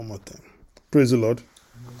more time. Praise the Lord.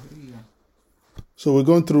 So we're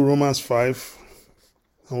going through Romans 5,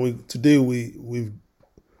 and today we're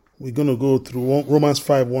going to go through Romans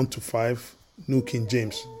 5, 1 to 5, New King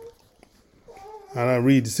James. And I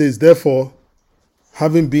read, it says, therefore,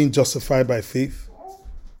 having been justified by faith,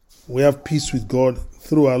 we have peace with God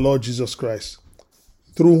through our Lord Jesus Christ,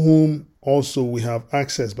 through whom also we have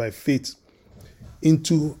access by faith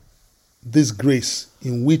into this grace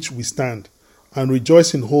in which we stand, and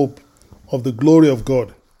rejoice in hope of the glory of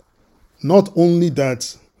God. Not only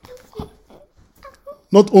that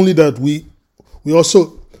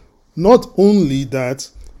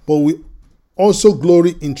but we also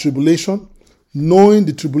glory in tribulation, knowing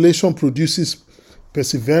the tribulation produces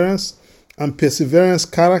perseverance, and perseverance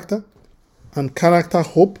character, and character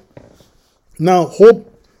hope. Now hope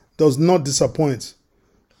does not disappoint,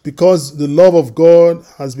 because the love of God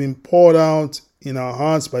has been poured out in our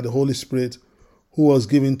hearts by the Holy Spirit who was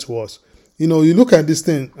given to us. You know, you look at this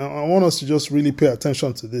thing, I want us to just really pay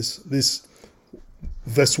attention to this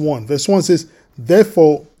verse 1. Verse 1 says,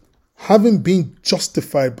 therefore, having been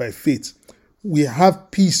justified by faith, we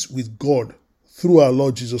have peace with God through our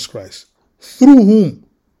Lord Jesus Christ, through whom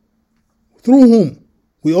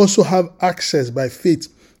we also have access by faith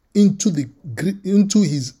into this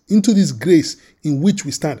grace in which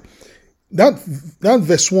we stand. That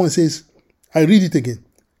verse 1 says, I read it again.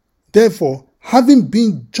 Therefore, having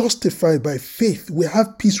been justified by faith, we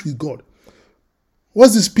have peace with God.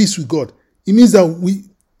 What's this peace with God? It means that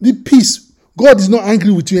the peace, God is not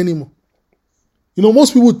angry with you anymore. You know,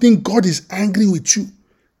 most people think God is angry with you.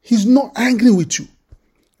 He's not angry with you.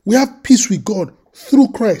 We have peace with God through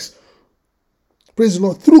Christ. Praise the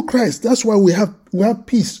Lord. Through Christ, that's why we have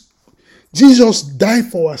peace. Jesus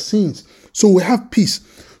died for our sins, so we have peace.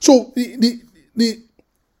 So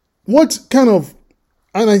what kind of,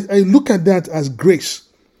 and I look at that as grace,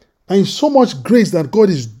 and so much grace that God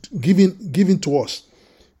is giving to us.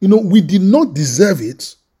 You know, we did not deserve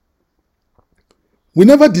it. We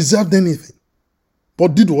never deserved anything,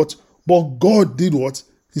 but did what? But God did what?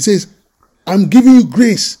 He says, I'm giving you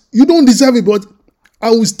grace. You don't deserve it, but I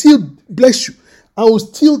will still bless you. I will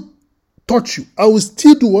still touch you. I will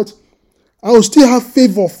still do what? I will still have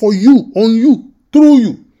favor for you, on you, through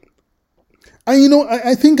you. And you know,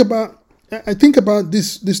 I think about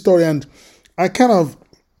this story, and I kind of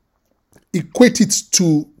equate it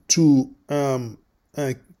to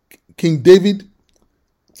King David.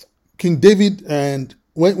 King David, and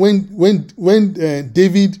when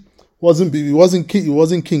David wasn't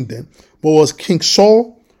king then, but was King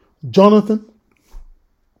Saul, Jonathan,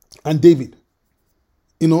 and David.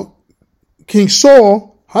 You know, King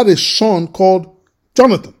Saul had a son called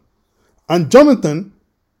Jonathan, and Jonathan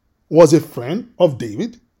was a friend of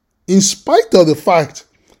David, in spite of the fact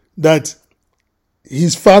that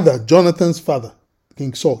his father, Jonathan's father,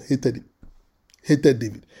 King Saul, hated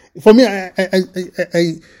David. For me,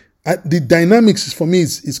 the dynamics for me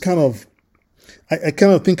is kind of, I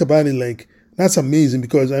kind of think about it like, that's amazing,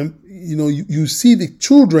 because you see the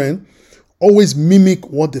children always mimic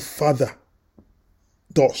what the father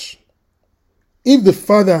does. If the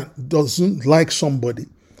father doesn't like somebody,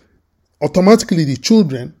 automatically the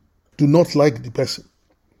children do not like the person.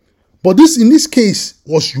 But in this case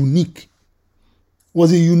was unique. It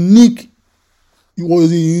was a unique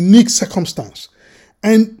circumstance.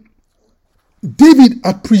 And David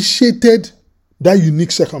appreciated that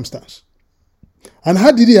unique circumstance. And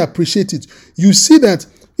how did he appreciate it? You see that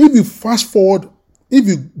if you fast forward, if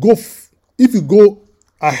you go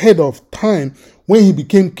ahead of time when he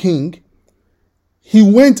became king, he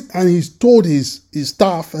went and he told his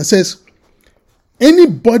staff and says,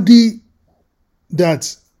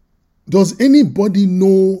 does anybody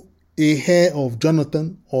know a hair of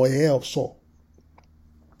Jonathan or a hair of Saul?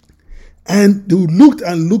 And they looked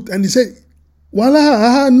and he said,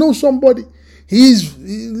 voila, I know somebody. He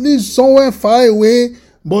lives somewhere far away,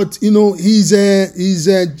 but you know, he's his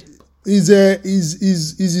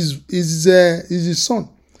son.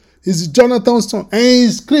 He's Jonathan's son, and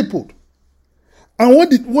he's crippled. And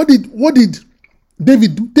what did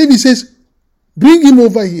David do? David says, bring him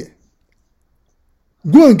over here.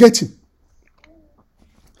 Go and get him.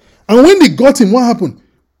 And when they got him, what happened?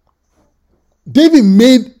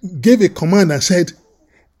 David gave a command and said,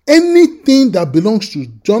 anything that belongs to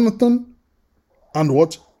Jonathan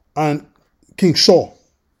and King Saul,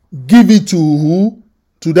 give it to who?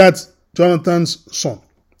 To that Jonathan's son.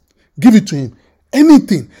 Give it to him.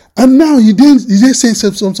 Anything. And now he just said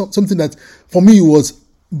something that for me was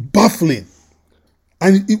baffling.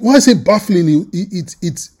 And when I say baffling, it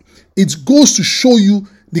goes to show you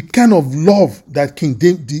the kind of love that King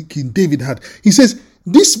David had. He says,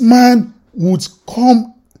 this man would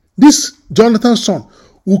come, this Jonathan's son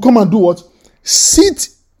will come and do what? Sit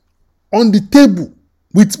on the table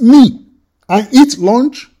with me and eat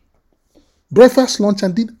lunch, breakfast, lunch,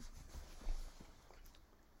 and dinner.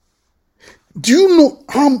 Do you know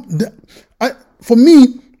how, for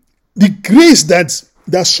me, the grace that's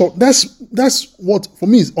what for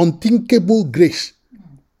me is unthinkable grace.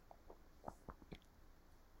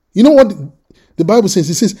 You know what the Bible says?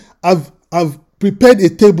 It says, I've prepared a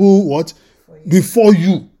table, what? Before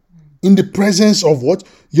you, in the presence of what?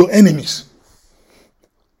 Your enemies.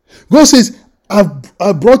 God says,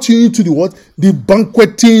 I've brought you into the what? The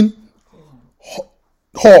banqueting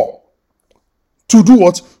hall. To do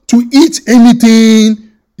what? To eat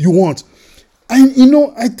anything you want. And you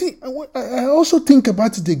know, I also think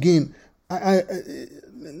about it again.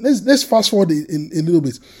 Let's fast forward a little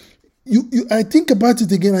bit. I think about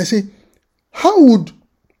it again. I say, how would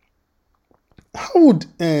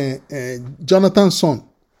Jonathan's son,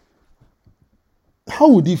 how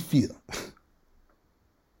would he feel?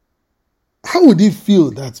 How would he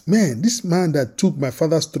feel that, man, this man that took my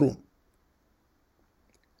father's throne,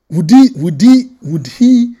 would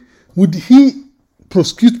he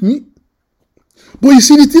prosecute me? But you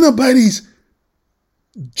see, the thing about it is,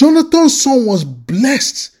 Jonathan's son was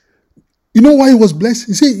blessed. You know why he was blessed?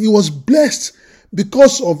 He said he was blessed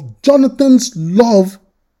because of Jonathan's love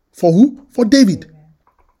for who? For David.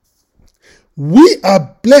 We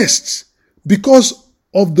are blessed because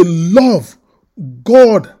of the love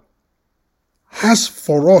God has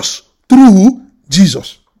for us through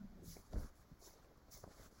Jesus.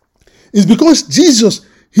 It's because Jesus,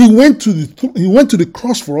 he went to the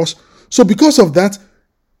cross for us. So because of that,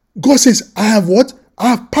 God says, I have what? I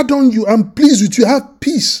have pardoned you. I'm pleased with you. I have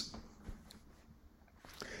peace.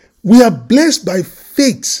 We are blessed by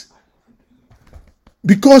faith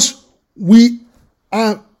because we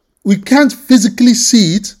can't physically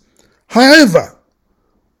see it. However,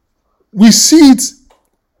 we see it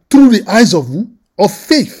through the eyes of who? Of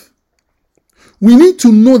faith. We need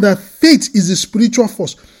to know that faith is a spiritual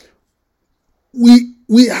force.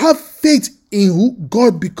 We have faith in who?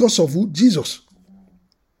 God, because of who? Jesus.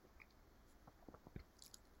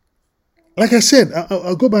 Like I said,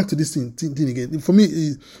 I'll go back to this thing again. For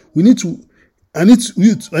me, I need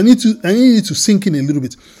it to sink in a little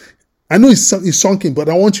bit. I know it's sunk in, but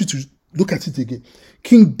I want you to look at it again.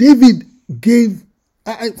 King David gave,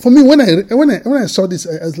 for me, when I saw this,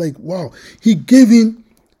 I was like, wow. He gave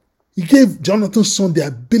Jonathan's son the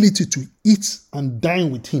ability to eat and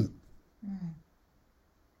dine with him.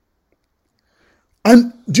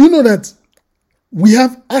 And do you know that we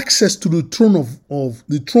have access to the throne of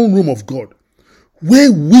the throne room of God,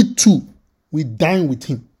 where we too, we dine with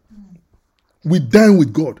him. We dine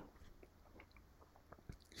with God.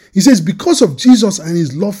 He says, because of Jesus and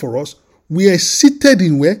his love for us, we are seated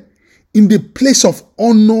in where? In the place of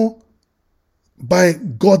honor by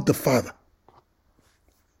God the Father.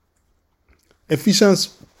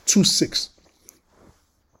 Ephesians 2:6.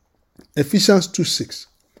 Ephesians 2:6.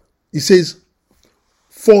 He says,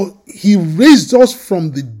 for he raised us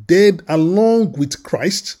from the dead along with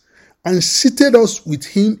Christ and seated us with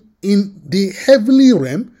him in the heavenly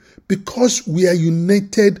realm because we are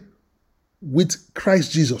united with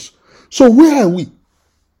Christ Jesus. So where are we?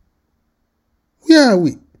 Where are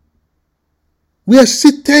we? We are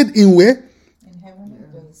seated in where?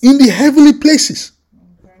 In the heavenly places.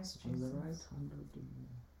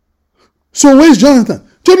 So where's Jonathan?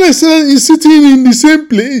 Jonathan is sitting in the same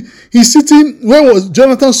place. He's sitting, where was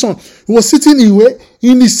Jonathan's son? He was sitting in where?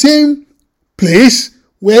 In the same place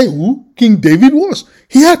where who? King David was.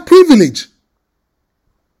 He had privilege.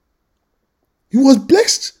 He was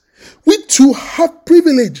blessed. We too have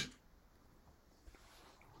privilege.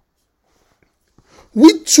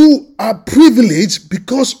 We too are privileged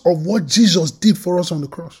because of what Jesus did for us on the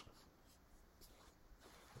cross.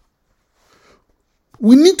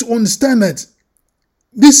 We need to understand that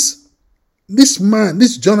this man,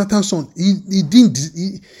 this Jonathan's son, he didn't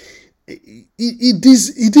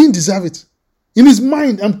deserve it. In his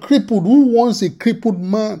mind, I'm crippled. Who wants a crippled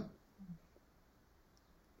man?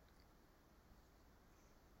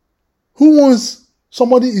 Who wants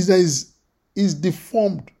somebody that is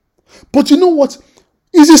deformed? But you know what?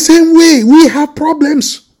 It's the same way. We have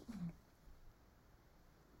problems.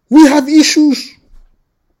 We have issues.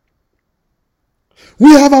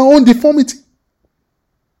 We have our own deformity.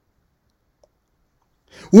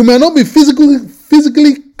 We may not be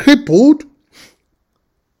physically crippled,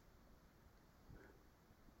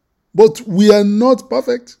 but we are not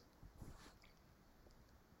perfect.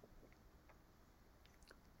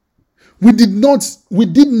 We did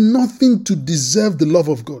nothing to deserve the love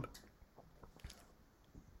of God.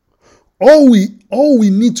 All we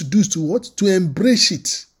need to do is to what? To embrace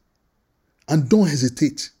it. And don't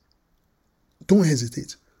hesitate. Don't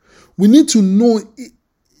hesitate. We need to know,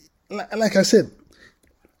 like I said,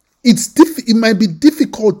 it might be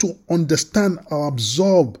difficult to understand or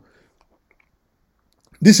absorb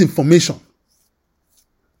this information,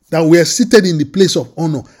 that we are seated in the place of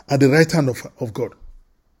honor at the right hand of God.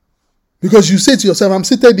 Because you say to yourself, I'm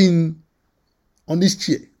seated on this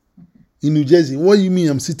chair in New Jersey. What do you mean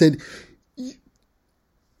I'm seated?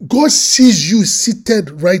 God sees you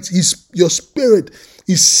seated right. Your spirit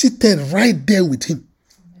is seated right there with him.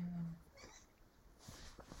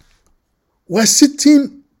 We're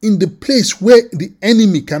sitting in the place where the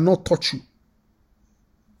enemy cannot touch you.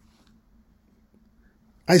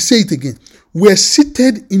 I say it again. We're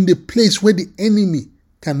seated in the place where the enemy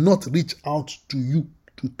cannot reach out to you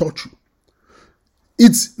to touch you.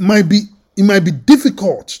 It might be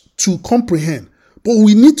difficult to comprehend, but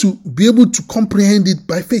we need to be able to comprehend it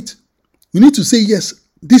by faith. We need to say, yes,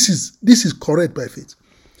 this is correct by faith.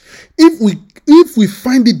 If we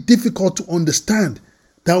find it difficult to understand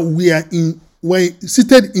that we're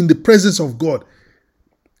seated in the presence of God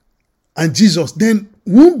and Jesus, then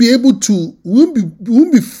we won't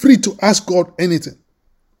be free to ask God anything.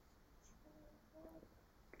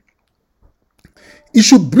 It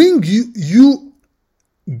should bring you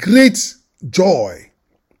great joy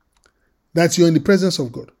that you're in the presence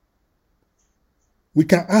of God. We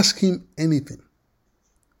can ask him anything.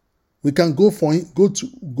 We can go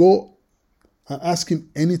and ask him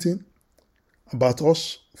anything about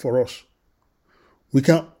us, for us. We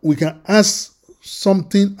can ask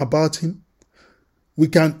something about him. We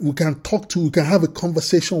can have a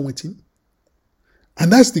conversation with him.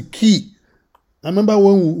 And that's the key. I remember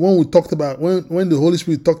when we talked about, when the Holy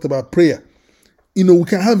Spirit talked about prayer, we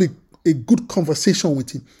can have a good conversation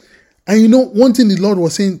with him. And one thing the Lord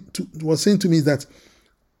was saying to me is that,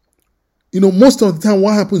 most of the time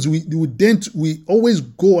what happens, we always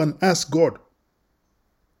go and ask God.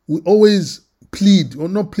 We always plead, or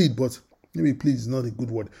not plead, but maybe plead is not a good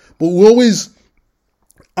word, but we're always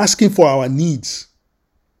asking for our needs,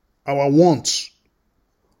 our wants.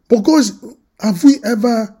 But God, have we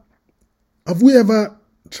ever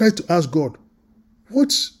tried to ask God,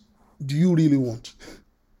 what do you really want?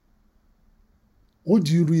 What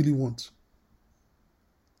do you really want?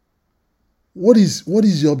 What is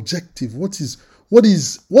your objective? What's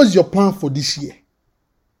your plan for this year?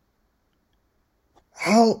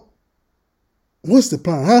 What's the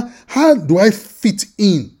plan? How do I fit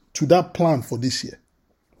in to that plan for this year?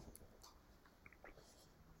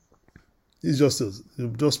 It's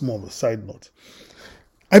just more of a side note.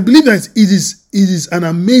 I believe that it is an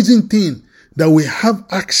amazing thing that we have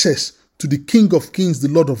access to the King of Kings, the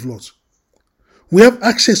Lord of Lords. We have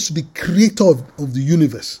access to the Creator of the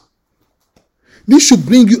universe. This should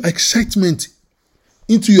bring you excitement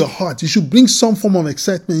into your heart. It should bring some form of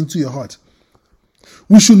excitement into your heart.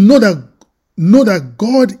 We should know that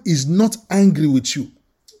God is not angry with you.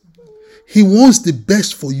 He wants the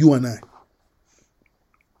best for you and I.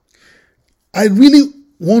 I really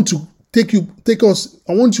want to I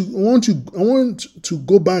want to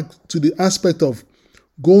go back to the aspect of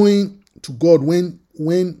going to God when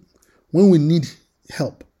we need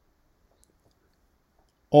help.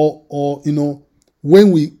 Or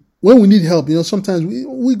when we need help, sometimes we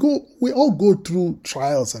all go through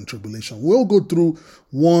trials and tribulation. We all go through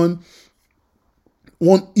one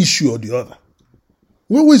issue or the other.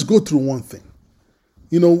 We always go through one thing.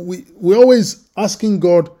 We're always asking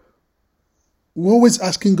God. We're always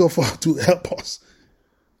asking God to help us.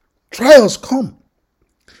 Trials come.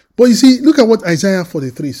 But you see, look at what Isaiah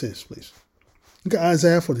 43 says, please. Look at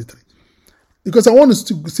Isaiah 43. Because I want us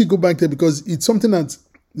to go back there, because it's something that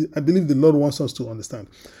I believe the Lord wants us to understand.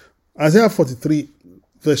 Isaiah 43,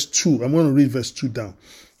 verse 2. I'm going to read verse 2 down.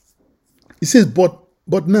 It says, But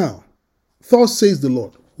now, thus says the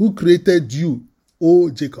Lord, who created you, O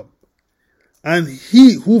Jacob, and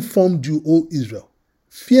he who formed you, O Israel.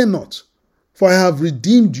 Fear not, for I have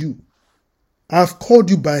redeemed you. I have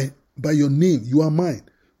called you by your name. You are mine.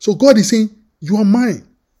 So God is saying, you are mine.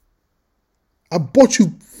 I bought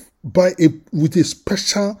you with a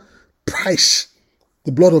special price,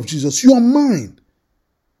 the blood of Jesus. You are mine.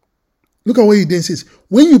 Look at what he then says.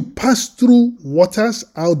 When you pass through waters,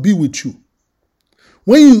 I'll be with you.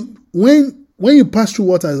 When you pass through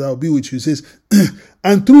waters, I'll be with you. It says,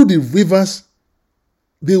 and through the rivers,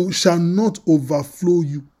 they shall not overflow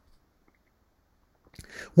you.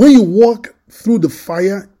 When you walk through the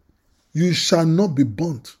fire, you shall not be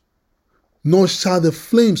burnt. nor shall the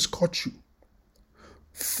flames scorch you.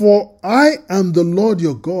 For I am the Lord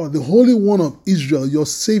your God, the Holy One of Israel, your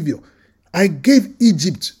Savior. I gave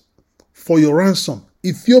Egypt for your ransom,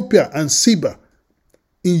 Ethiopia and Seba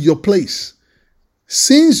in your place.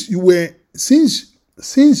 Since you were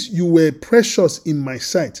precious in my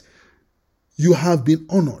sight, you have been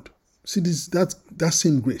honored. See this, that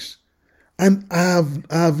same grace. And I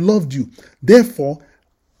have loved you. Therefore,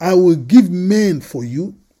 I will give men for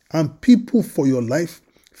you and people for your life.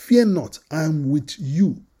 Fear not, I am with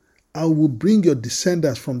you. I will bring your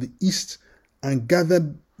descendants from the east and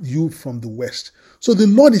gather you from the west. So the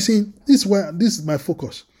Lord is saying, this is my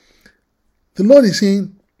focus. The Lord is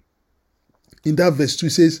saying in that verse 2, he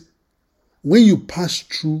says, when you pass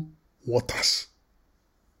through waters,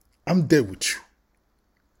 I'm there with you.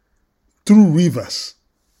 Through rivers,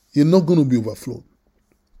 you're not going to be overflowed.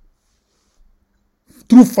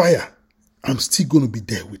 Through fire, I'm still going to be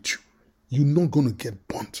there with you. You're not going to get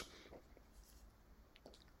burnt.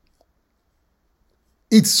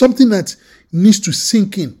 It's something that needs to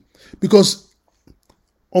sink in, because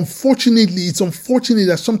it's unfortunate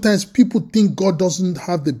that sometimes people think God doesn't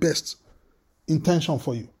have the best intention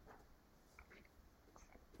for you.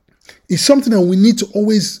 It's something that we need to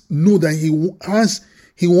always know, that He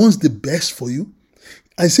wants the best for you.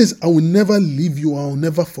 He says, I will never leave you, I will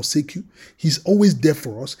never forsake you. He's always there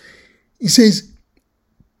for us. He says,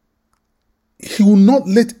 He will not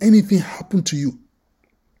let anything happen to you.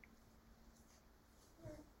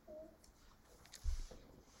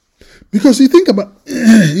 Because you think about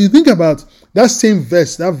that same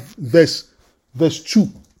verse, verse 2.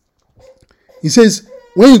 He says,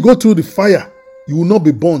 when you go through the fire, you will not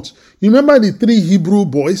be burnt. You remember the 3 Hebrew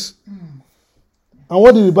boys? And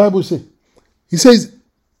what did the Bible say? He says,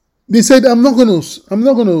 they said, I'm not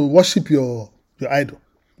going to worship your idol.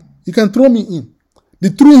 You can throw me in. They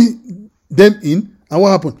threw them in, and what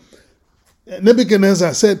happened?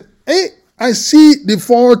 Nebuchadnezzar said, hey, I see the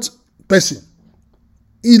 4th person.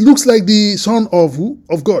 He looks like the son of who?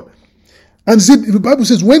 Of God. And the Bible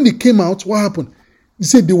says, when they came out, what happened? He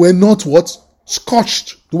said they were not what?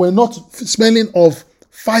 Scorched. They were not smelling of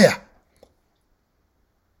fire.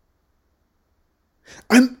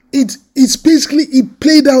 And it's basically, it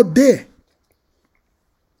played out there.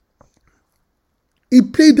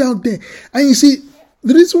 It played out there. And you see,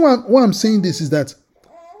 the reason why I'm saying this is that,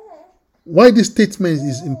 why this statement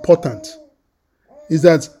is important, is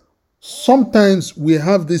that sometimes we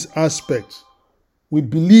have this aspect. We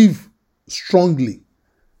believe strongly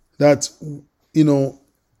that,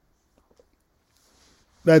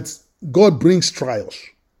 that God brings trials.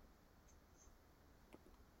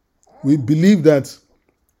 We believe that,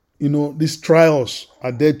 these trials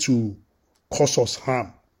are there to cause us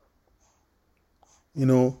harm.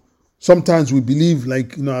 Sometimes we believe,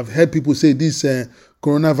 like, I've heard people say this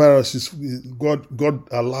coronavirus is God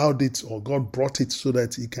allowed it, or God brought it so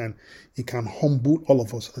that He can humble all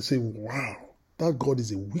of us. I say, wow, that God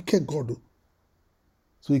is a wicked God.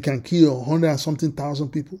 So He can kill 100 and something thousand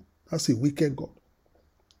people. That's a wicked God.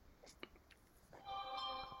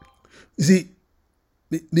 You see,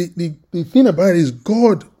 the thing about it is,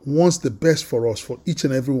 God wants the best for us, for each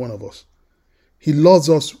and every one of us. He loves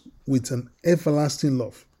us with an everlasting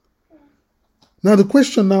love. Now the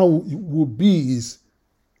question now would be is,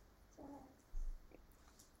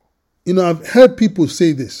 I've heard people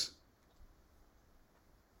say this.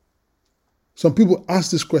 Some people ask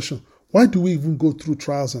this question, why do we even go through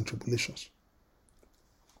trials and tribulations?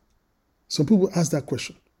 Some people ask that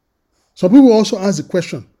question. Some people also ask the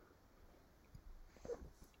question,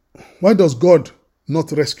 why does God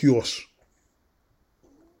not rescue us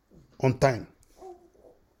on time?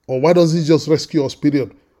 Or why doesn't He just rescue us,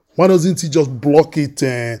 period? Why doesn't He just block it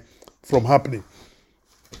from happening?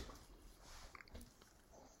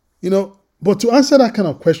 But to answer that kind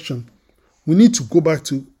of question, we need to go back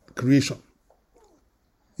to creation.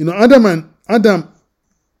 Adam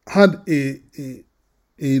had a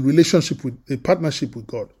relationship with, a partnership with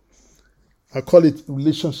God. I call it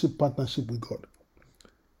relationship partnership with God.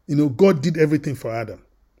 God did everything for Adam.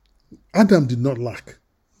 Adam did not lack.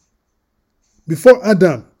 Before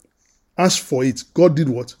Adam asked for it, God did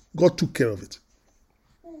what? God took care of it.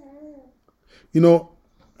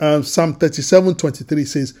 Psalm 37:23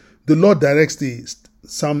 says, the Lord directs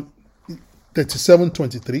Psalm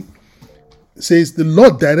 37:23 says, the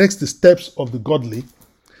Lord directs the steps of the godly.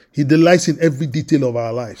 He delights in every detail of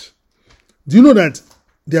our lives. Do you know that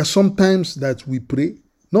there are some times that we pray?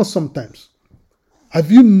 Not sometimes.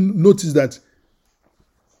 Have you noticed that?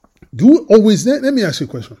 Do we always, let me ask you a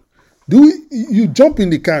question. You jump in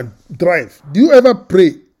the car, drive. Do you ever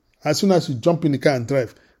pray as soon as you jump in the car and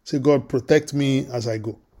drive Say, God, protect me as I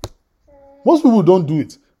go. Most people don't do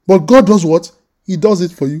it. But God does what? He does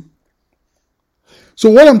it for you. So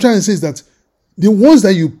what I'm trying to say is that the ones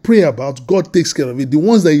that you pray about, God takes care of it. The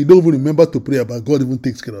ones that you don't even remember to pray about, God even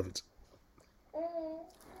takes care of it.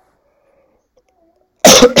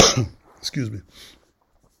 Excuse me.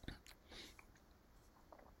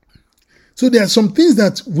 So there are some things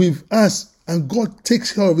that we've asked and God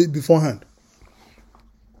takes care of it beforehand.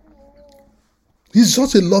 He's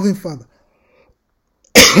such a loving Father.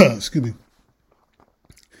 Excuse me.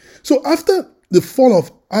 So after the fall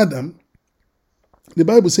of Adam, the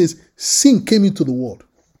Bible says sin came into the world.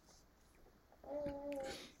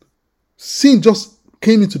 Sin just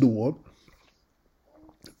came into the world.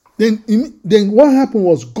 Then what happened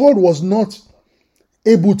was God was not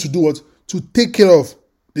able to do what? To take care of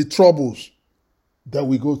the troubles that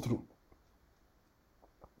we go through.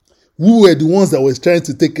 We were the ones that were trying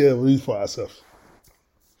to take care of it for ourselves.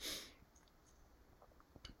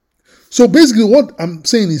 So basically what I'm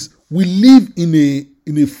saying is we live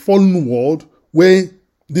in a fallen world where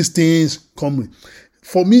these things come.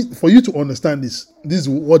 For you to understand this is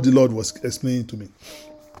what the Lord was explaining to me.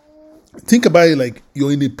 Think about it like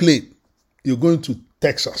you're in a plane. You're going to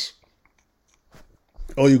Texas.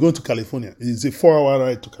 Or you're going to California. It's a 4-hour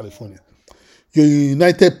ride to California. You're in a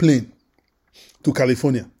United plane to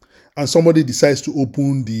California. And somebody decides to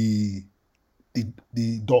open the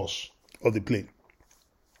doors of the plane.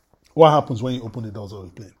 What happens when you open the doors of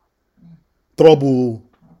the plane? Trouble.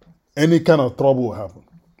 Any kind of trouble will happen.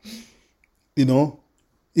 You know,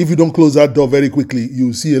 if you don't close that door very quickly, you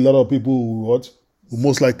will see a lot of people who will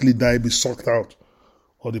most likely die, be sucked out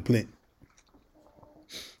of the plane.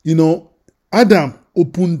 You know,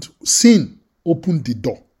 sin opened the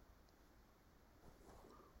door.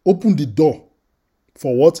 Opened the door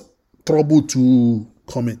for what? Trouble to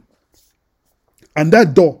come in. And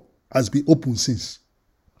that door has been open since.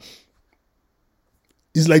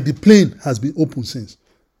 It's like the plane has been open since.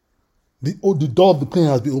 The door of the plane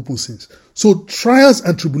has been open since. So trials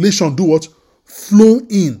and tribulation do what? Flow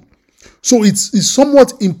in. So it's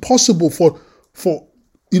somewhat impossible for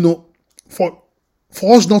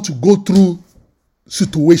us not to go through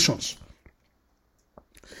situations.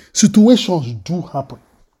 Situations do happen.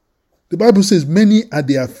 The Bible says many are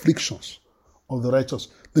the afflictions of the righteous.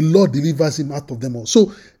 The Lord delivers him out of them all.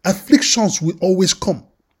 So afflictions will always come.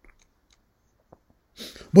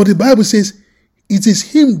 But the Bible says it is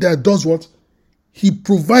him that does what? He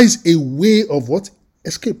provides a way of what?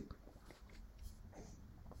 Escape.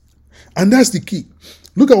 And that's the key.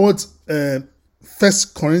 Look at what 1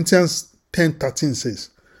 Corinthians 10:13 says.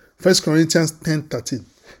 1 Corinthians 10:13.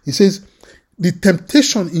 It says, the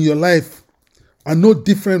temptation in your life are no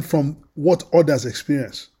different from what others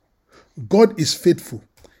experience. God is faithful.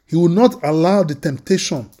 He will not allow the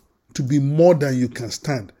temptation to be more than you can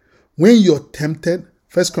stand. When you're tempted,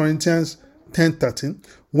 1 Corinthians 10:13,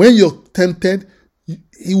 when you're tempted,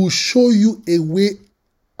 he will show you a way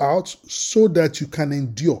out so that you can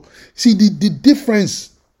endure. See, the difference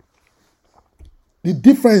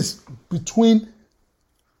between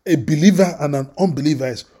a believer and an unbeliever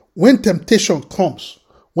is when temptation comes,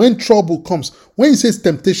 when trouble comes. When he says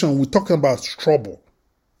temptation, we're talking about trouble.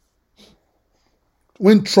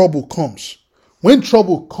 When trouble comes, what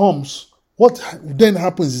then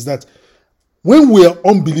happens is that when we are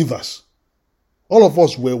unbelievers, all of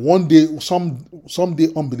us were one day, someday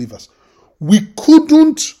unbelievers. We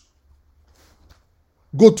couldn't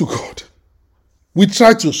go to God. We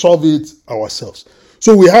tried to solve it ourselves.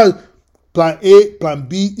 So we had plan A, plan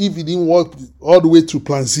B. If it didn't work, all the way to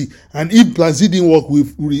plan Z. And if plan Z didn't work, we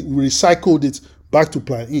recycled it back to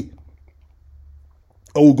plan A.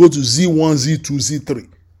 Or we'll go to Z1, Z2, Z3.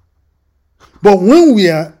 But when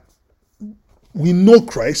we know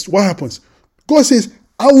Christ, what happens? God says,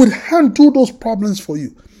 I will handle those problems for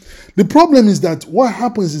you. The problem is that what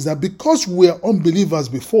happens is that because we are unbelievers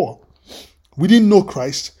before, we didn't know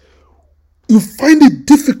Christ, you find it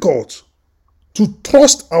difficult to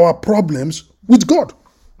trust our problems with God.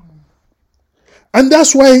 And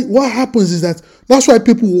that's why what happens is that's why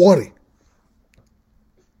people worry.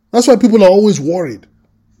 That's why people are always worried.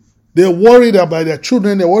 They're worried about their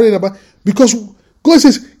children. They're worried about, because God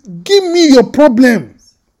says, give me your problem.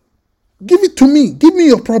 Give it to me. Give me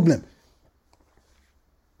your problem.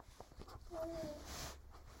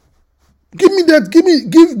 Give me that. Give me.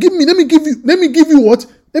 Let me give you what?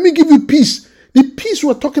 Let me give you peace. The peace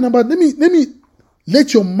we're talking about.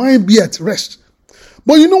 Let your mind be at rest.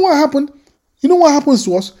 But you know what happened? You know what happens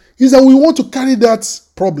to us is that we want to carry that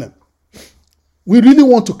problem. We really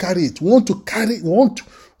want to carry it. We want to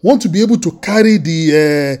be able to carry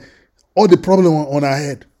all the problem on our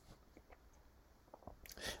head.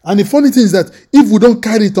 And the funny thing is that if we don't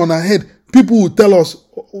carry it on our head, people will tell us,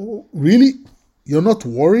 oh, really? You're not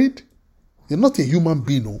worried? You're not a human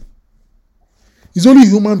being, no. It's only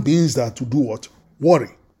human beings that to do what? Worry.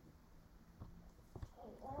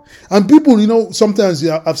 And people, sometimes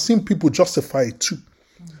I've seen people justify it too.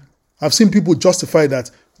 I've seen people justify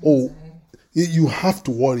that, oh, you have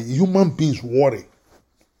to worry. Human beings worry.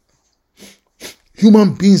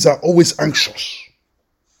 Human beings are always anxious.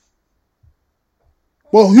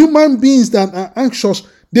 Well, human beings that are anxious,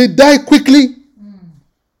 they die quickly.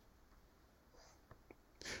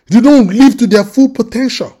 They don't live to their full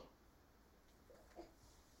potential.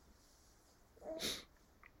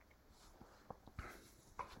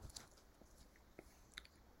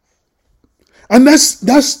 And that's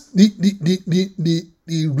the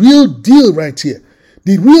real deal right here.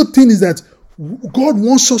 The real thing is that God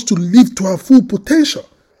wants us to live to our full potential.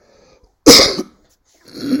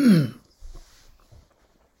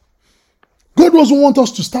 God doesn't want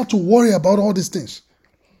us to start to worry about all these things.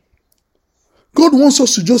 God wants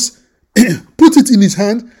us to just put it in his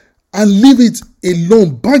hand and leave it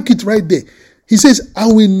alone. Bank it right there. He says, I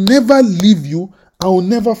will never leave you. I will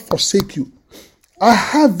never forsake you. I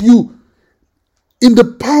have you in the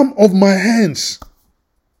palm of my hands.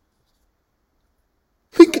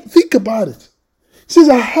 Think about it. He says,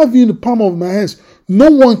 I have you in the palm of my hands.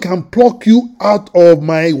 No one can pluck you out of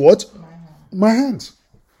my what? My hands.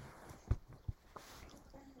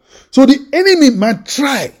 So the enemy might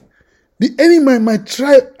try. The enemy might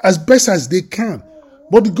try as best as they can.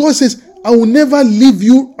 But God says, I will never leave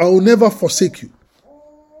you. I will never forsake you.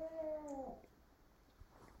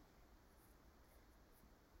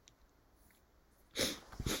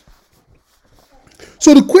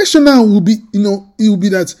 So the question now will be, it will be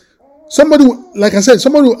that somebody, like I said,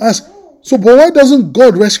 somebody will ask, so but why doesn't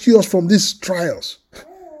God rescue us from these trials?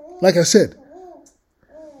 Like I said.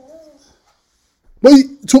 But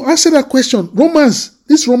to answer that question, Romans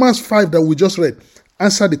 5 that we just read,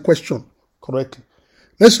 answer the question correctly.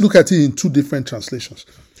 Let's look at it in two different translations.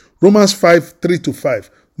 Romans 5, 3-5.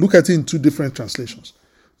 Look at it in two different translations.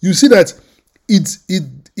 You see that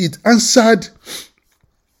it answered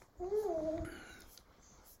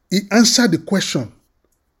the question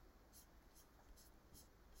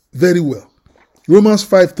very well. Romans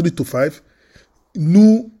 5, 3-5,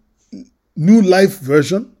 New Life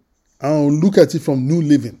Version. I'll look at it from New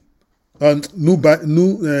Living,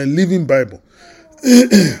 Living Bible.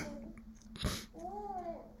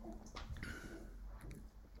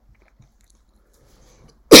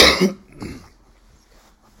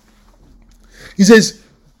 He says,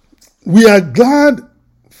 we are glad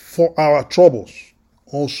for our troubles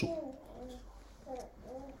also.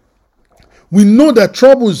 We know that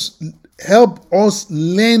troubles help us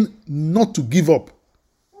learn not to give up.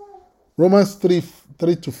 Romans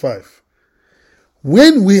 3-5.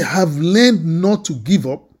 When we have learned not to give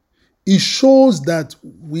up, it shows that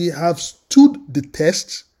we have stood the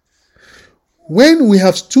test. When we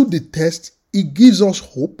have stood the test, it gives us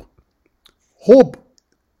hope. Hope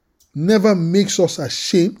never makes us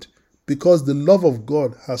ashamed because the love of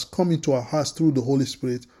God has come into our hearts through the Holy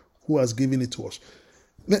Spirit who has given it to us.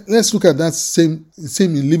 Let's look at that same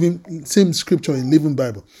scripture in Living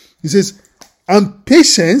Bible. It says, and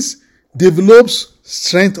patience develops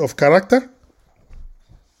strength of character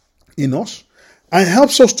in us and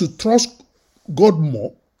helps us to trust God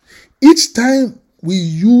more. Each time we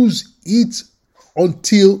use it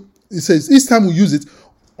until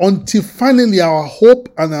finally our hope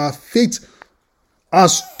and our faith are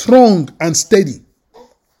strong and steady.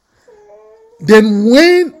 Then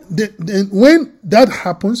when that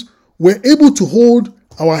happens, we're able to hold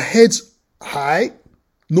our heads high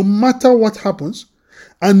no matter what happens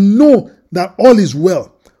and know that all is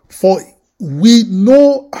well. For we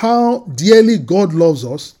know how dearly God loves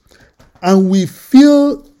us and we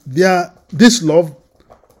feel this love,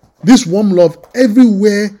 this warm love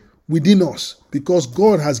everywhere within us because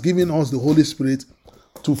God has given us the Holy Spirit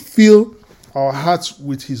to fill our hearts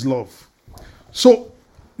with his love. So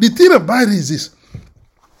the thing about it is this.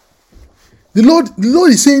 The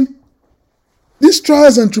Lord is saying, these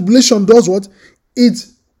trials and tribulation does what? It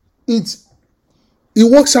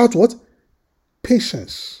works out what?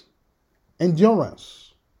 Patience.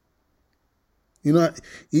 Endurance.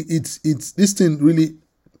 It's this thing really,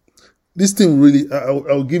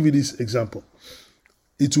 I'll give you this example.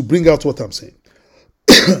 It will bring out what I'm saying.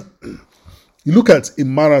 You look at a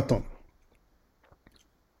marathon.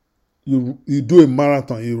 You do a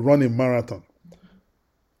marathon, you run a marathon.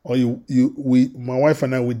 Or my wife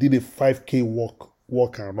and I, we did a 5K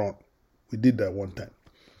walk and run. We did that one time.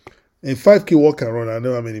 A 5K walk and run, I don't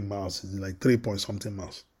know how many miles. It's like 3 point something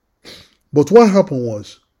miles. But what happened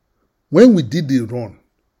was, when we did the run,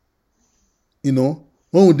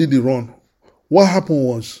 what happened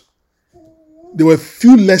was, there were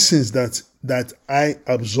few lessons that I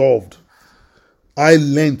absorbed. I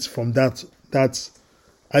learned from that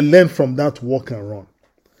walk and run.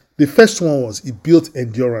 The first one was, it built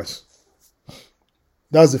endurance.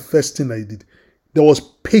 That's the first thing I did. There was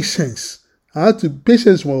patience.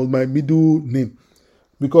 Patience was my middle name.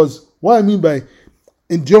 Because what I mean by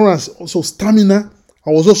endurance, also stamina, I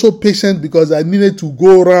was also patient because I needed to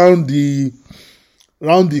go around the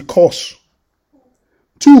course.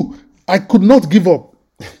 2, I could not give up.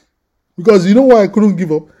 Because you know why I couldn't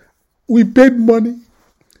give up? We paid money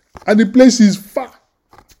and the place is far.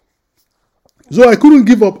 So I couldn't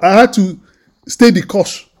give up. I had to stay the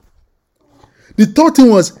course. The third thing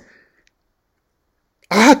was,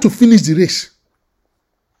 I had to finish the race.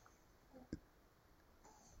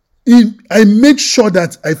 I made sure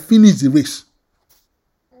that I finished the race.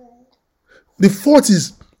 The fourth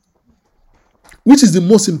is, which is the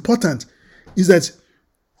most important, is that,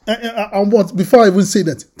 before I even say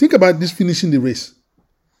that, think about this finishing the race.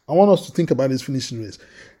 I want us to think about this finishing race.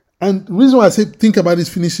 And the reason why I say think about this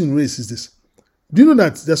finishing race is this. Do you know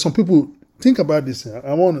that there's some people, think about this.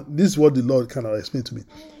 This is what the Lord kind of explained to me.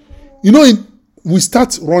 We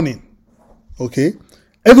start running, okay?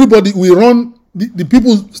 Everybody, we run, the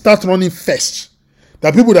people start running first.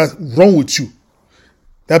 There are people that run with you.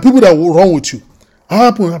 There are people that will run with you.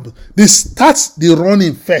 What happens? They start the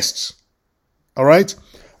running first, all right?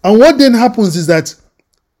 And what then happens is that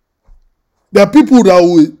there are people that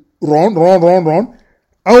will run.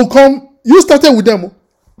 I will come, you started with them,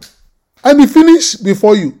 and they finish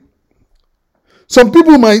before you. Some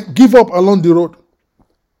people might give up along the road.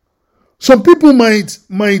 Some people might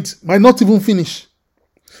not even finish.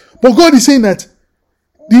 But God is saying that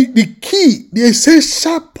the key, the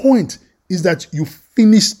essential point is that you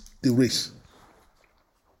finish the race.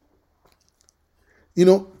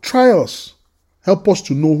 Trials help us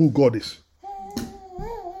to know who God is.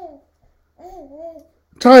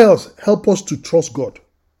 Trials help us to trust God.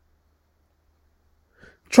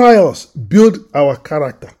 Trials build our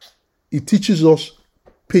character. It teaches us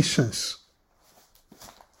patience.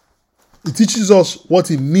 It teaches us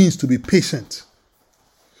what it means to be patient.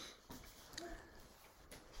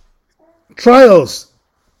 Trials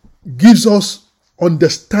gives us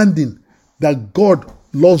understanding that God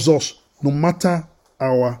loves us no matter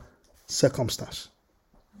our circumstance.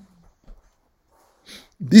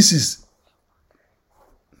 This is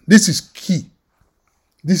key.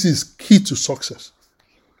 This is key to success.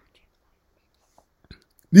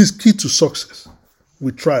 This is key to success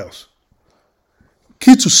with trials.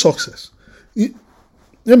 Key to success.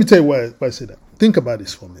 Let me tell you why I say that. Think about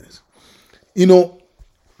this for a minute.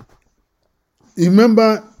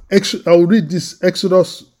 Remember, I will read this,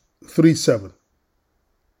 Exodus 3:7,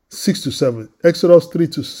 6-7. Exodus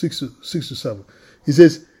 3:6-7. He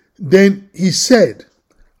says, "Then he said,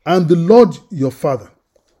 I am the Lord your father,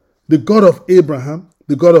 the God of Abraham,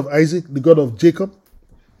 the God of Isaac, the God of Jacob."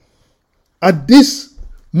 At this,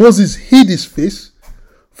 Moses hid his face,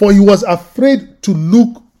 for he was afraid to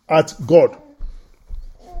look at God.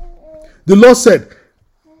 The Lord said,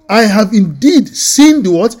 "I have indeed seen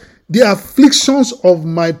the afflictions of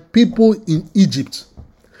my people in Egypt.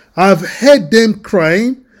 I have heard them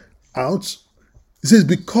crying out," it says,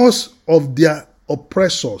 "because of their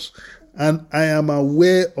oppressors, and I am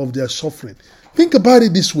aware of their suffering." Think about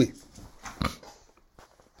it this way.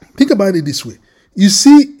 Think about it this way. You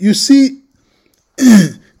see,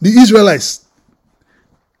 the Israelites,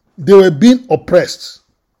 they were being oppressed.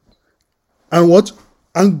 And what?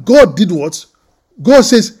 And God did what? God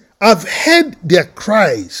says, "I've heard their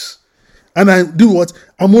cries. And I do what?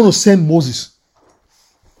 I'm going to send Moses."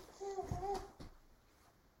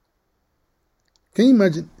 Can you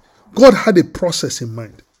imagine? God had a process in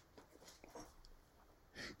mind.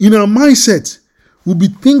 In our mindset, we'll be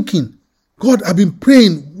thinking, "God, I've been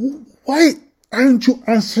praying. Why aren't you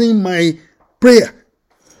answering my prayer?"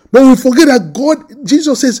 But we forget that God,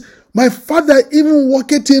 Jesus says, "My Father even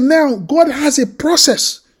worketh till now." God has a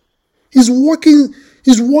process. He's working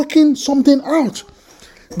something out.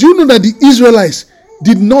 Do you know that the Israelites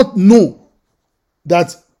did not know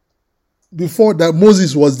that before that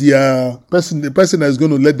Moses was the person that's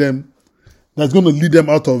going to lead them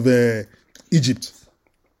out of Egypt?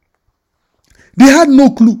 They had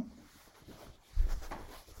no clue.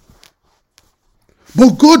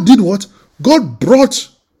 But God did what? God brought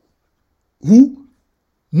who?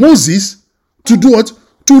 Moses to do what?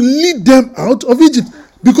 To lead them out of Egypt.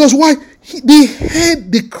 Because why? They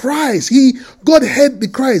heard the cries. God heard the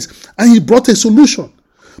cries and he brought a solution.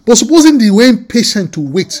 But supposing they weren't patient to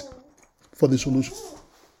wait for the solution.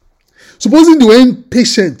 Supposing they weren't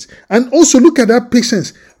patient, and also look at that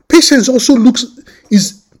patience. Patience also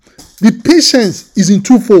the patience is in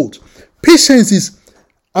twofold. Patience is,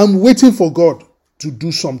 I'm waiting for God to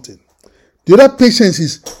do something. The other patience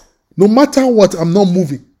is, no matter what, I'm not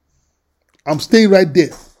moving. I'm staying right there.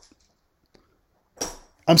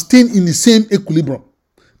 I'm staying in the same equilibrium.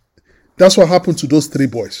 That's what happened to those three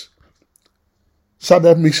boys.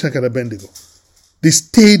 Shadrach, Meshach, and Abednego. They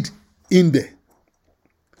stayed in there.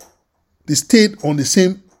 They stayed on the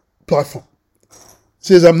same platform. It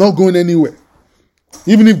says, I'm not going anywhere.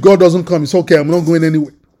 Even if God doesn't come, it's okay, I'm not going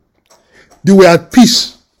anywhere. They were at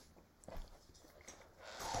peace.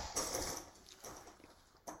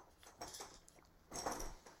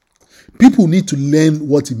 People need to learn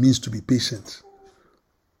what it means to be patient.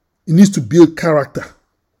 It needs to build character.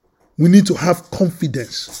 We need to have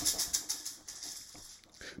confidence.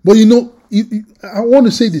 But I want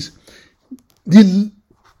to say this. The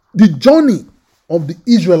journey of the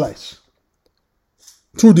Israelites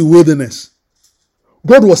through the wilderness,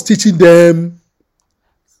 God was teaching them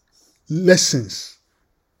lessons.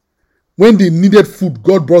 When they needed food,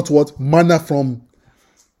 God brought what? Manna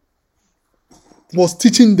was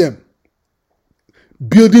teaching them.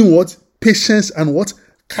 Building what? Patience and what?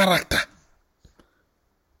 Character.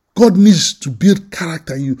 God needs to build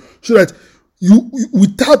character in you so that you,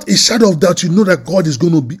 without a shadow of doubt, you know that God is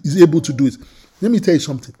able to do it. Let me tell you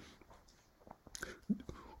something.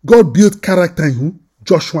 God built character in who?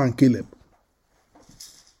 Joshua and Caleb.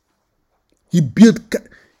 He built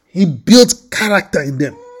character in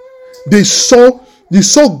them. They saw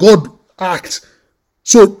God act.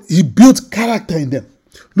 So he built character in them.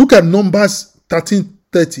 Look at Numbers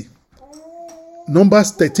 13:30.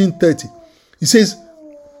 Numbers 13:30. It says,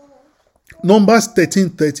 Numbers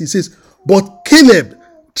 13:30. It says, but Caleb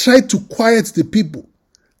tried to quiet the people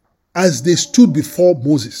as they stood before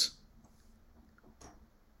Moses.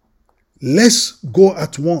 Let's go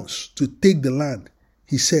at once to take the land.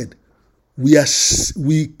 He said,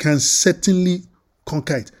 we can certainly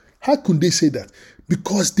conquer it. How could they say that?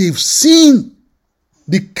 Because they've seen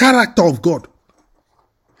the character of God.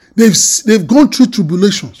 They've gone through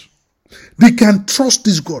tribulations. They can trust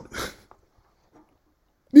this God.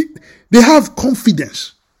 They have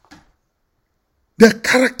confidence. Their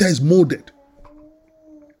character is molded.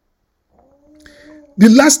 The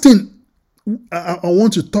last thing I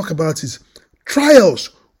want to talk about is trials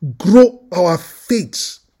grow our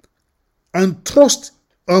faith and trust,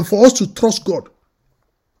 and for us to trust God.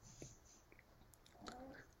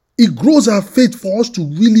 It grows our faith for us to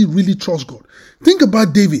really, really trust God. Think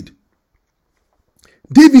about David.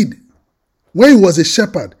 David, when he was a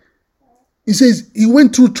shepherd, he says he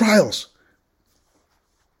went through trials.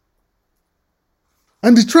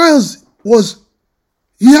 And the trials was,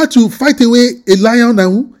 he had to fight away a lion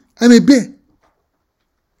and a bear.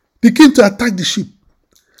 They came to attack the sheep.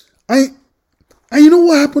 And you know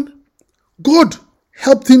what happened? God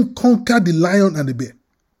helped him conquer the lion and the bear.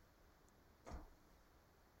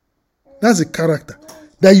 That's a character.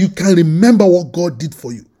 That you can remember what God did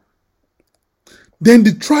for you. Then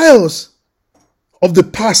the trials of the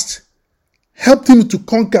past helped him to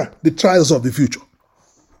conquer the trials of the future.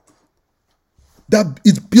 That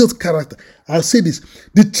it built character. I'll say this.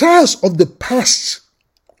 The trials of the past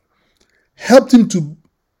helped him to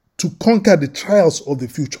conquer the trials of the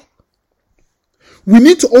future. We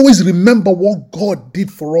need to always remember what God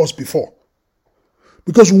did for us before.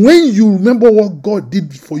 Because when you remember what God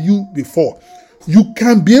did for you before, you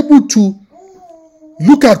can be able to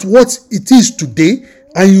look at what it is today,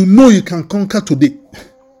 and you know you can conquer today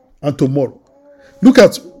and tomorrow. Look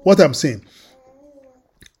at what I'm saying.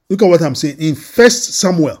 Look at what I'm saying in 1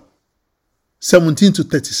 Samuel 17 to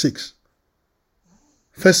 36.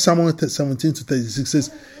 1 Samuel 17 to 36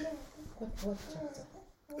 says, What chapter?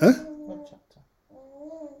 Huh? What chapter?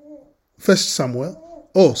 1 Samuel.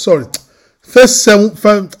 Oh, sorry. 1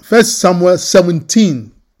 Samuel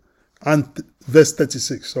 17 and verse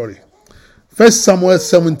 36. Sorry. 1 Samuel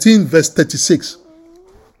 17 verse 36.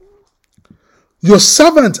 Your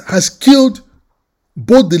servant has killed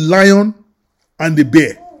both the lion and the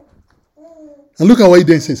bear. And look at what he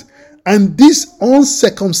then says. And this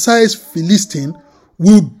uncircumcised Philistine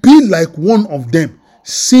will be like one of them,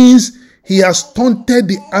 since he has taunted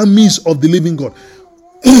the armies of the living God.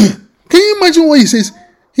 Can you imagine what he says?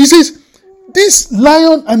 He says, this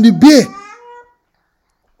lion and the bear,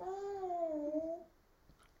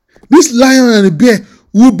 this lion and the bear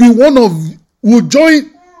will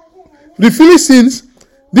join the Philistines,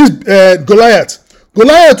 this Goliath.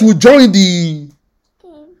 Goliath will join the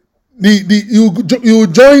You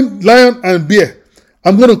join lion and bear.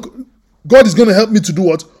 God is gonna help me to do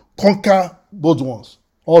what? Conquer both ones,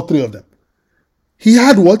 all three of them. He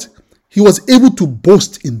had what? He was able to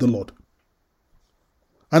boast in the Lord.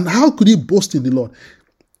 And how could he boast in the Lord?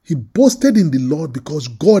 He boasted in the Lord because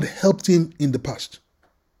God helped him in the past.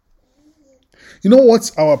 You know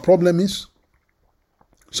what our problem is?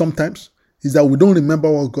 Sometimes is that we don't remember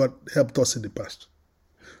what God helped us in the past.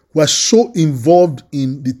 We are so involved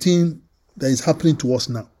in the thing that is happening to us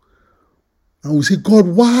now. And we say, God,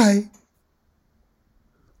 why?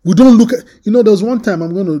 We don't look at, there was one time,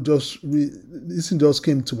 I'm going to this thing just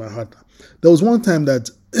came to my heart. There was one time that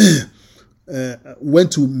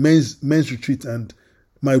went to men's retreat, and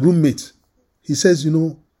my roommate, he says,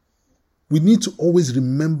 we need to always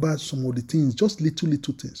remember some of the things, just little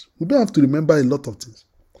things. We don't have to remember a lot of things.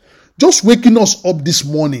 Just waking us up this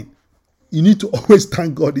morning, you need to always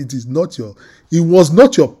thank God. It was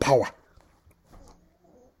not your power.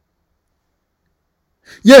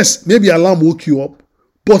 Yes, maybe alarm woke you up,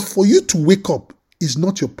 but for you to wake up is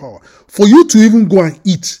not your power. For you to even go and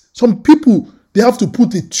eat, some people, they have to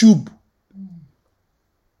put a tube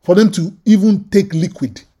for them to even take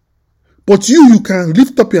liquid. But you can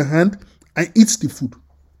lift up your hand and eat the food.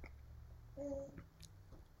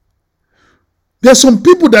 There are some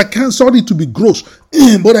people that can't, sorry to be gross,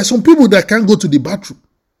 but there are some people that can't go to the bathroom.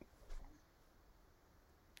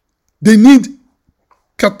 They need,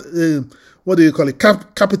 what do you call it,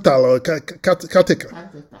 capital or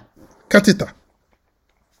catheter.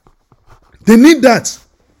 They need that.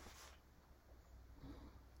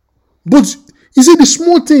 But you see the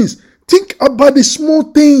small things. Think about the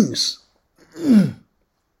small things.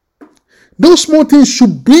 Those small things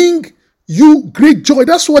should bring you great joy.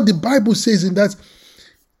 That's what the Bible says in that.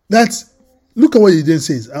 Look at what it then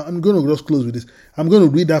says. I'm going to just close with this. I'm going to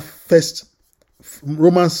read that first.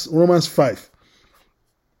 Romans 5.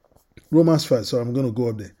 Romans 5. So I'm going to go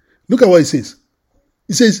up there. Look at what it says.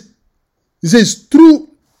 It says,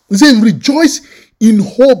 rejoice in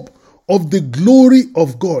hope of the glory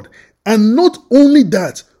of God. And not only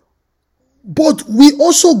that, but we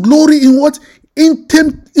also glory in what? In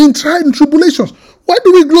trial and tribulations. Why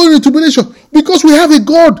do we glory in tribulation? Because we have a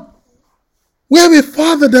God. We have a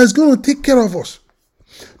Father that is going to take care of us.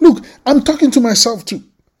 Look, I'm talking to myself too.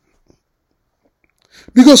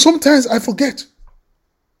 Because sometimes I forget.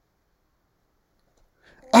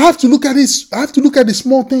 I have to look at this. I have to look at the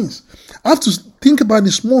small things. I have to think about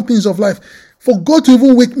the small things of life. For God to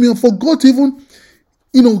even wake me up. For God to even,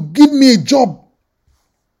 give me a job.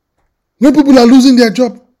 When people are losing their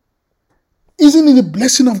job. Isn't it a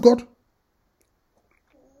blessing of God?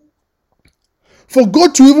 For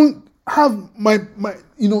God to even have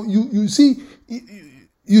you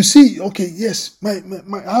see, okay, yes, I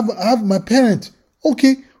have my parent.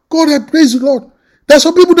 Okay, God, I praise the Lord. There's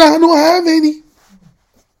some people that I don't have any.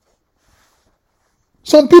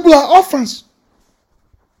 Some people are orphans.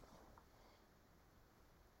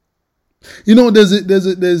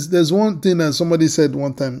 There's one thing that somebody said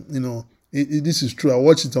one time. This is true. I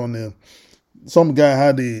watched it on. Some guy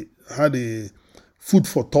had a food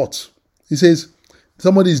for thought. He says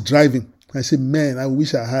somebody is driving. I say, man, I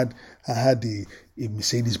wish I had a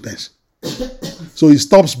Mercedes Benz. So he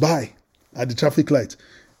stops by at the traffic light.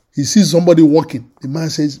 He sees somebody walking. The man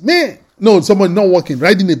says, man, no, somebody not walking,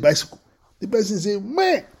 riding a bicycle. The person says,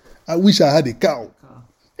 man, I wish I had a cow.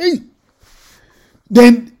 Hey,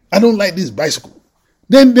 then I don't like this bicycle.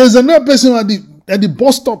 Then there's another person at the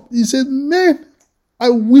bus stop. He says, man, I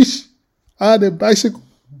wish I had a bicycle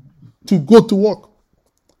to go to work.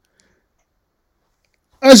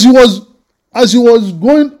 As he was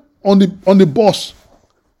going on the bus,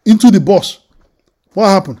 into the bus, what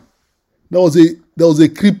happened? There was a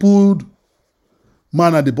crippled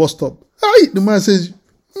man at the bus stop. Hey, the man says,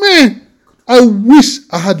 man, I wish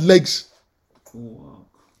I had legs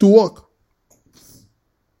to walk.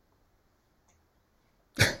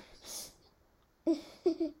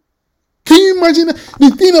 Can you imagine that? The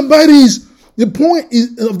thing about it is, the point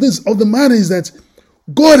of the matter is that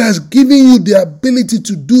God has given you the ability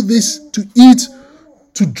to do this, to eat,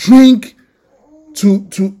 to drink, to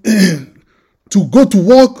go to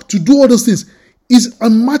work, to do all those things. It's a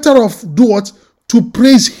matter of to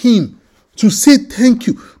praise Him, to say thank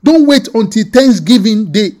you. Don't wait until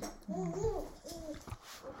Thanksgiving Day.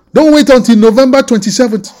 Don't wait until November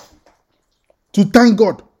 27th to thank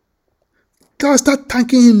God. God, start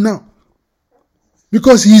thanking Him now.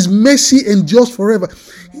 Because His mercy endures forever.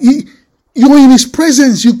 You're in His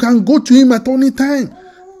presence. You can go to Him at any time.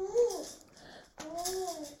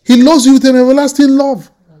 He loves you with an everlasting love.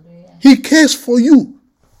 He cares for you.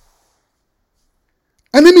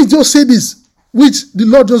 And let me just say this, which the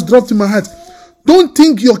Lord just dropped in my heart. Don't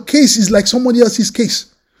think your case is like somebody else's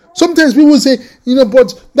case. Sometimes people say,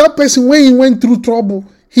 but that person, when he went through trouble,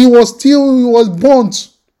 he was burnt.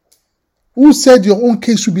 Who said your own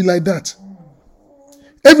case should be like that?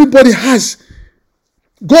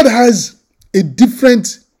 God has a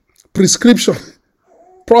different prescription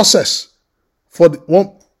process from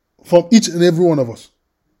each and every one of us.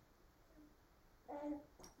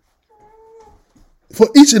 For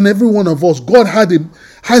each and every one of us, God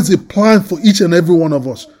has a plan for each and every one of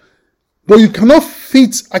us. But I cannot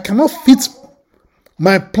fit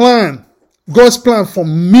my plan, God's plan for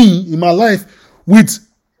me in my life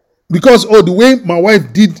because the way my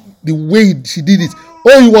wife did, the way she did it,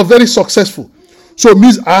 it was very successful. So it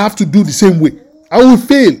means I have to do the same way. I will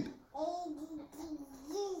fail.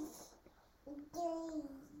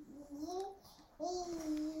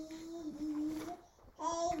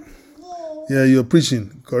 Yeah, you're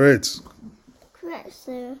preaching. Correct. Correct,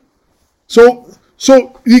 sir. So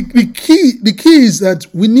the key is that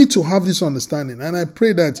we need to have this understanding, and I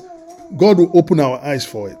pray that God will open our eyes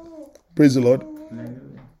for it. Praise the Lord.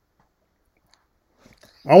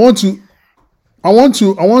 I want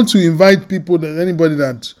to invite people, that anybody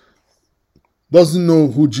that doesn't know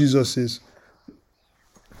who Jesus is,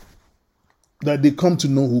 that they come to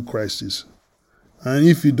know who Christ is. And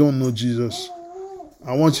if you don't know Jesus,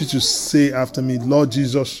 I want you to say after me, Lord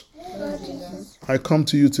Jesus, I come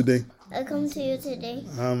to you today.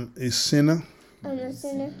 I'm a sinner.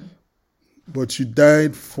 But you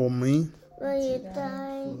died for me.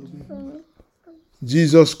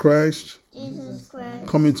 Jesus Christ,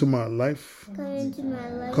 come into my life.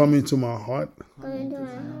 Come into my heart.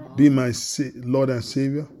 Be my Lord and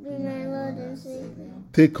Savior.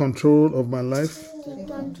 Take control of my life.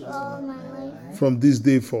 From this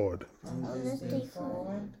day forward.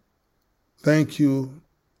 Thank you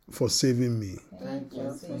for saving me.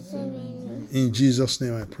 In Jesus'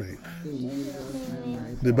 name I pray.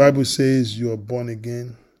 The Bible says you are born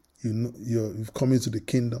again. You've come into the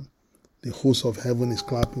kingdom. The host of heaven is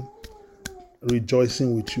clapping,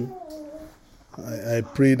 rejoicing with you. I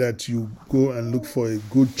pray that you go and look for a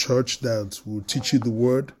good church that will teach you the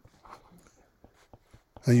word,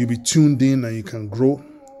 and you'll be tuned in and you can grow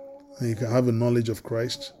and you can have a knowledge of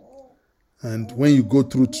Christ. And when you go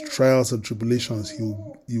through trials and tribulations, He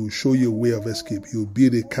will show you a way of escape. He will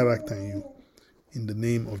build a character in you. In the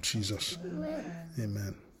name of Jesus.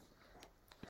 Amen.